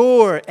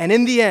 Endure. And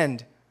in the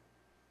end,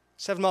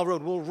 7 Mile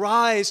Road will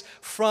rise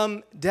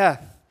from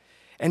death.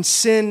 And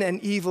sin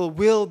and evil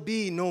will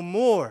be no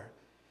more.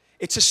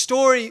 It's a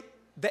story,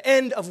 the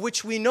end of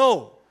which we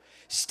know.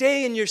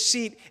 Stay in your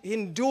seat,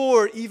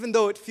 endure, even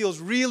though it feels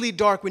really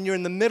dark when you're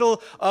in the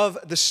middle of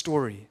the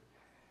story.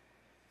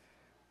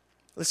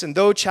 Listen,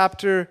 though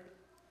chapter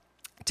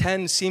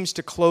 10 seems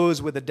to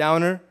close with a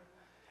downer,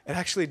 it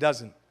actually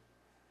doesn't.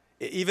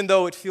 Even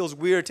though it feels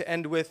weird to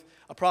end with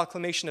a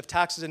proclamation of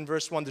taxes in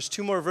verse 1, there's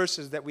 2 more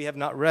verses that we have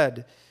not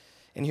read.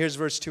 And here's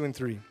verse 2 and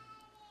 3.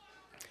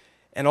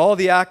 And all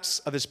the acts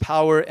of his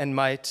power and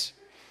might,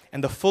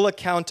 and the full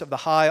account of the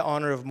high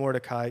honor of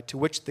Mordecai, to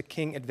which the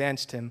king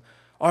advanced him,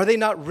 are they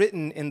not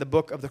written in the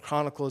book of the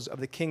chronicles of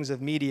the kings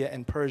of Media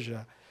and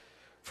Persia?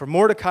 For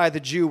Mordecai the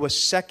Jew was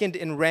second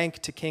in rank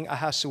to King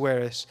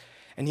Ahasuerus,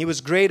 and he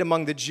was great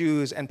among the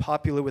Jews and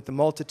popular with the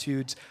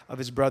multitudes of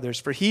his brothers.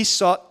 For he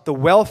sought the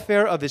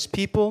welfare of his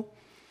people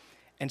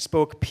and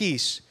spoke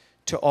peace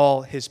to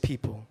all his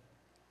people.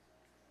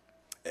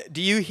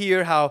 Do you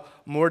hear how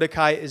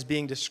Mordecai is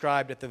being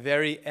described at the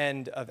very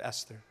end of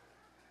Esther?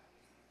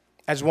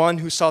 As one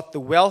who sought the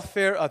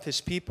welfare of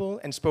his people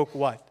and spoke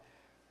what?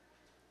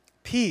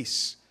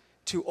 Peace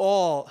to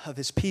all of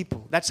his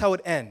people. That's how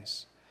it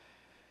ends.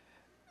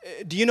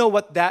 Do you know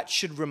what that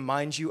should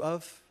remind you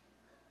of?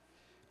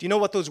 Do you know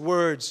what those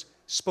words,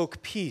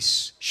 spoke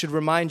peace, should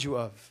remind you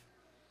of?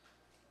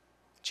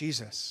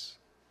 Jesus.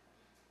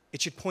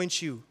 It should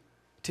point you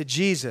to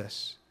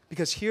Jesus.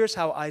 Because here's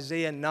how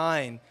Isaiah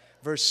 9,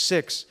 verse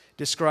 6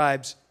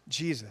 describes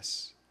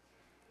Jesus.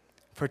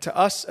 For to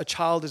us a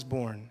child is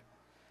born,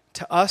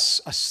 to us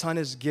a son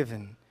is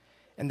given,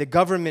 and the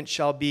government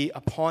shall be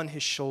upon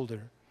his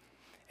shoulder,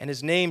 and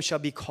his name shall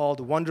be called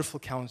Wonderful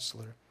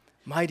Counselor,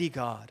 Mighty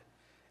God,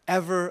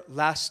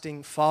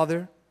 Everlasting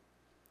Father,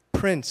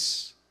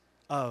 Prince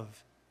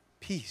of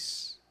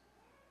Peace.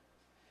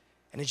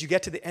 And as you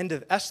get to the end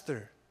of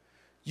Esther,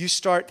 you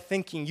start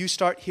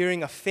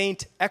hearing a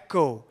faint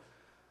echo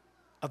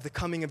of the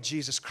coming of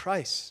Jesus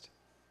Christ.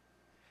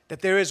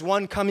 That there is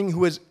one coming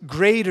who is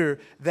greater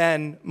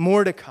than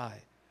Mordecai.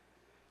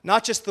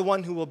 Not just the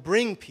one who will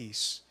bring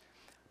peace,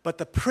 but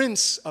the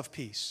Prince of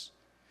Peace.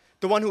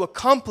 The one who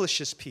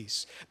accomplishes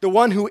peace. The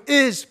one who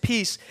is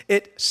peace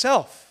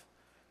itself.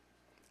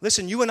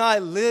 Listen, you and I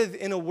live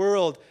in a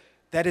world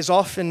that is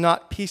often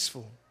not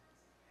peaceful.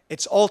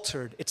 It's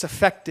altered, it's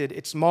affected,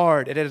 it's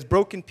marred. It has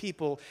broken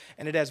people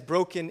and it has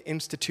broken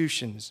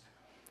institutions.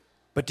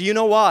 But do you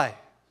know why?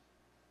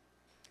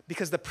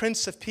 Because the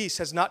Prince of Peace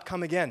has not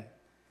come again.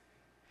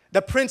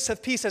 The Prince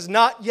of Peace has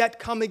not yet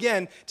come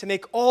again to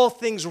make all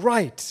things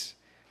right.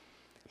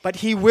 But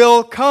he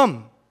will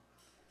come.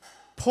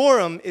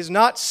 Purim is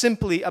not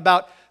simply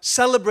about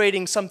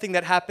celebrating something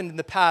that happened in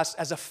the past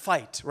as a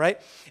fight, right?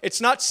 It's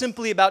not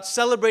simply about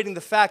celebrating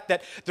the fact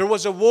that there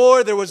was a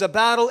war, there was a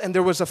battle, and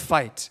there was a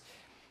fight.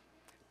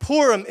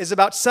 Purim is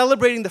about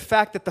celebrating the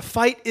fact that the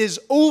fight is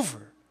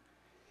over.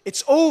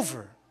 It's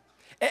over.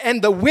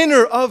 And the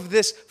winner of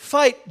this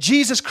fight,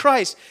 Jesus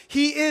Christ,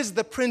 he is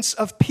the Prince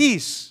of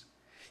Peace.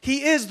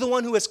 He is the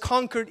one who has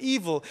conquered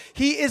evil.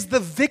 He is the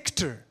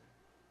victor.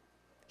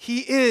 He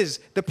is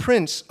the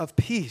Prince of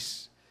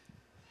Peace.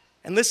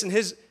 And listen,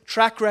 his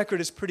track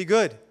record is pretty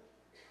good.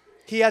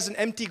 He has an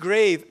empty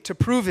grave to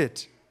prove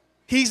it.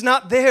 He's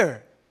not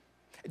there.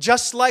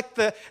 Just like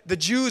the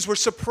Jews were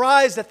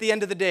surprised at the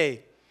end of the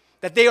day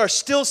that they are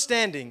still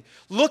standing.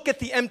 Look at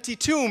the empty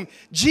tomb.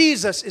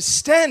 Jesus is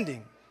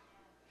standing.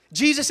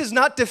 Jesus is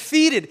not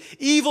defeated.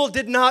 Evil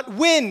did not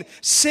win.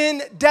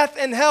 Sin, death,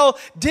 and hell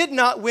did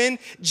not win.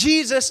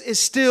 Jesus is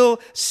still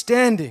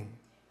standing.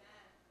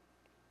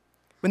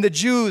 When the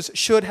Jews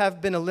should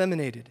have been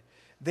eliminated,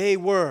 they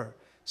were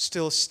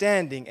still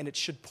standing, and it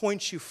should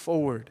point you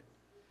forward.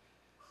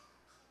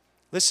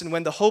 Listen,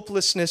 when the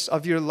hopelessness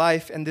of your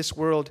life and this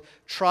world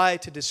try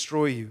to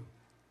destroy you,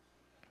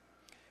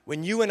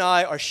 when you and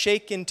I are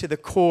shaken to the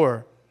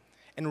core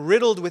and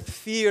riddled with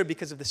fear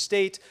because of the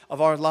state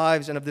of our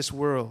lives and of this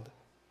world,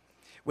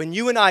 when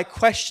you and I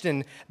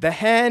question the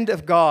hand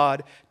of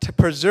God to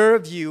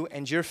preserve you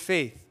and your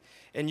faith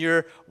and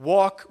your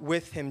walk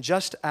with him,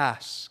 just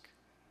ask,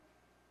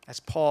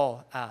 as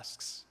Paul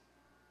asks,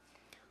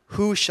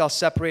 who shall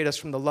separate us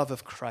from the love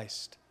of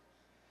Christ?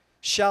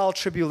 Shall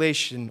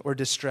tribulation or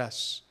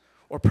distress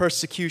or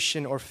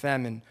persecution or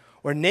famine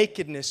or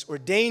nakedness or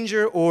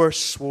danger or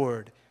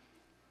sword?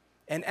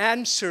 And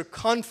answer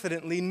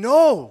confidently,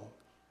 no,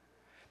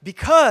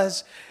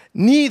 because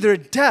neither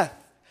death,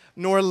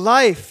 nor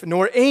life,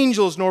 nor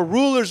angels, nor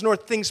rulers, nor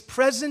things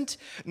present,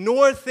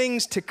 nor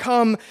things to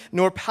come,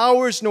 nor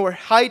powers, nor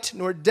height,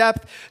 nor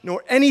depth,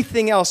 nor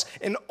anything else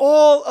in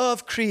all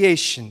of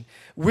creation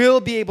will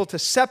be able to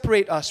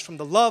separate us from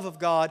the love of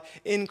God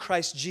in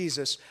Christ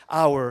Jesus,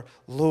 our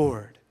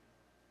Lord.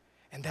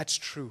 And that's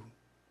true.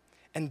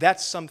 And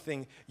that's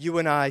something you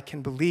and I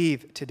can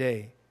believe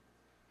today.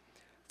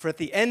 For at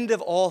the end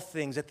of all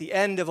things, at the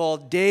end of all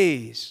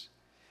days,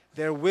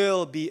 there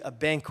will be a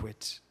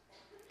banquet,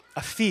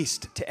 a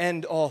feast to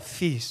end all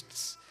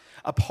feasts,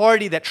 a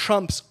party that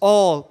trumps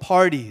all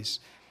parties.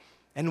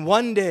 And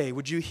one day,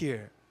 would you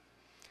hear,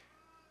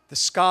 the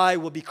sky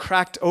will be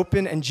cracked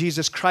open and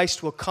Jesus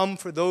Christ will come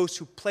for those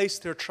who place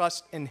their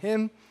trust in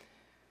him.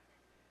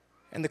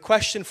 And the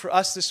question for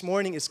us this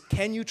morning is,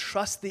 can you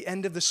trust the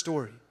end of the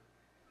story?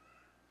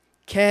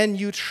 Can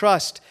you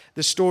trust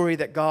the story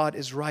that God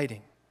is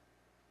writing?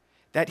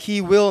 that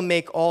He will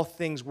make all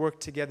things work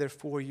together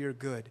for your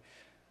good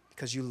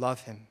because you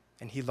love Him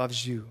and He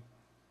loves you.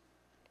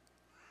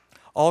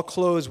 I'll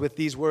close with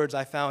these words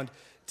I found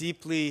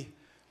deeply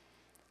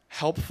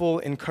helpful,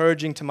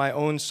 encouraging to my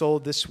own soul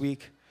this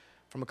week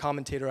from a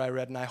commentator I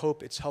read, and I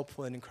hope it's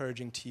helpful and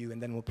encouraging to you,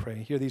 and then we'll pray.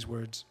 Hear these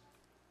words.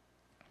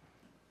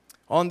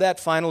 On that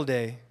final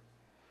day,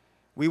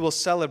 we will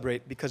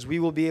celebrate because we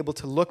will be able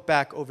to look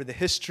back over the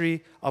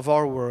history of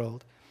our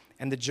world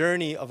and the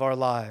journey of our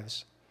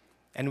lives,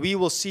 and we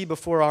will see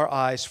before our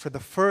eyes for the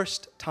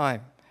first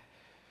time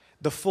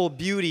the full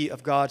beauty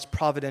of God's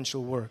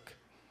providential work.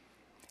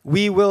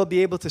 We will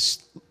be able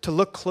to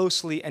look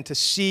closely and to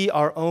see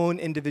our own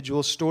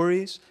individual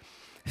stories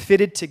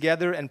fitted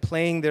together and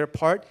playing their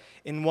part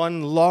in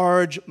one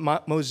large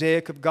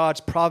mosaic of God's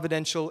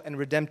providential and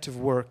redemptive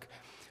work,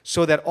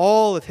 so that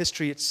all of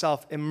history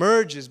itself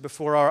emerges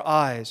before our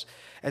eyes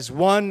as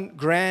one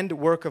grand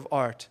work of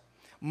art,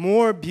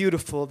 more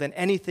beautiful than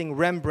anything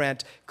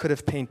Rembrandt could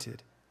have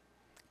painted.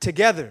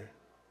 Together,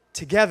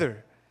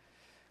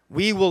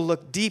 we will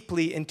look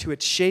deeply into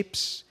its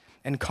shapes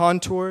and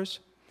contours,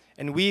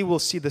 and we will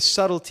see the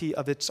subtlety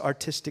of its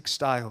artistic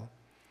style.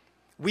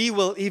 We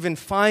will even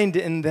find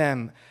in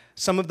them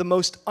some of the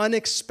most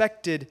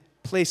unexpected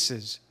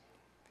places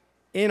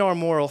in our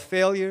moral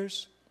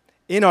failures,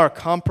 in our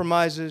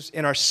compromises,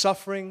 in our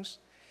sufferings,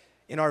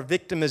 in our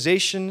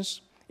victimizations,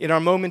 in our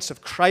moments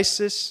of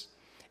crisis,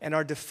 and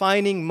our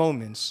defining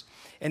moments,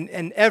 and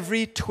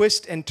every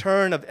twist and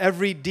turn of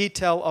every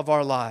detail of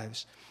our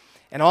lives.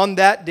 And on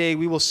that day,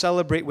 we will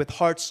celebrate with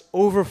hearts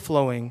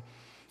overflowing.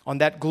 On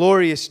that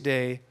glorious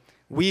day,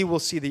 we will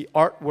see the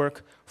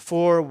artwork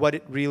for what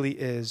it really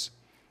is,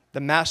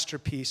 the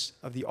masterpiece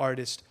of the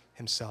artist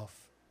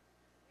himself.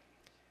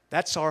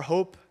 That's our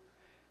hope.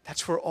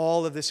 That's where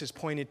all of this is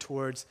pointed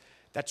towards.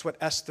 That's what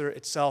Esther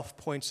itself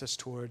points us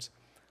towards.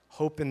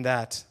 Hope in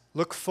that.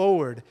 Look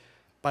forward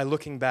by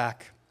looking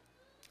back.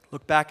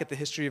 Look back at the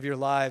history of your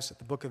lives, at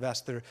the book of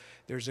Esther.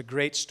 There's a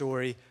great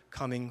story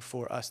coming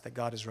for us that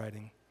God is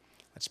writing.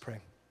 Let's pray.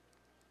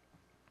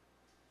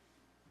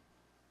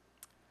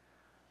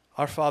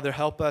 Our Father,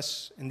 help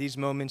us in these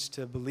moments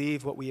to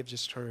believe what we have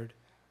just heard.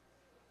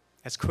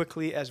 As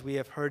quickly as we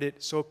have heard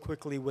it, so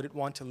quickly would it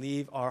want to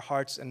leave our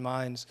hearts and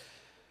minds.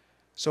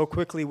 So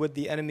quickly would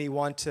the enemy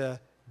want to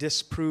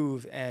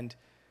disprove and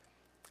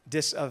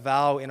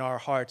disavow in our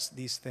hearts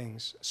these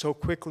things. So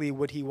quickly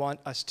would he want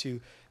us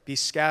to be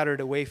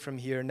scattered away from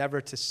here,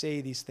 never to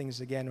say these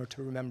things again or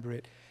to remember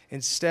it.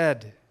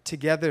 Instead,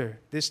 together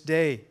this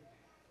day,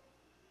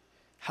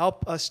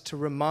 help us to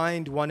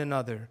remind one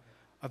another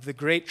of the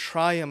great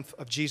triumph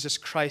of Jesus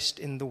Christ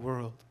in the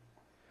world.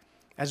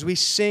 As we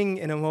sing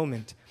in a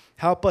moment,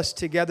 help us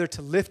together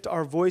to lift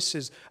our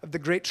voices of the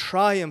great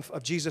triumph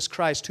of Jesus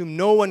Christ, whom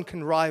no one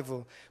can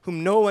rival,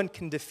 whom no one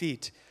can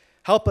defeat.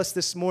 Help us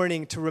this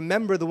morning to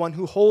remember the one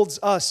who holds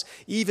us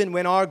even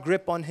when our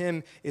grip on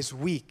him is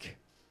weak.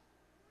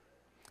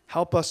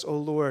 Help us, O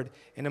Lord,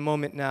 in a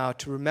moment now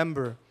to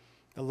remember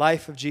the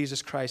life of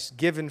Jesus Christ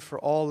given for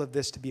all of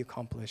this to be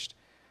accomplished.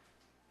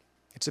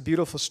 It's a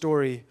beautiful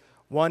story,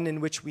 one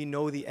in which we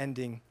know the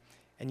ending,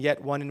 and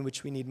yet one in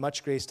which we need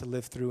much grace to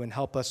live through. And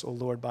help us, O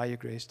Lord, by your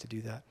grace to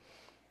do that.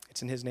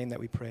 It's in his name that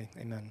we pray.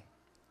 Amen.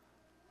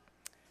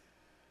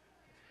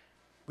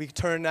 We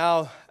turn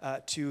now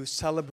to celebrate.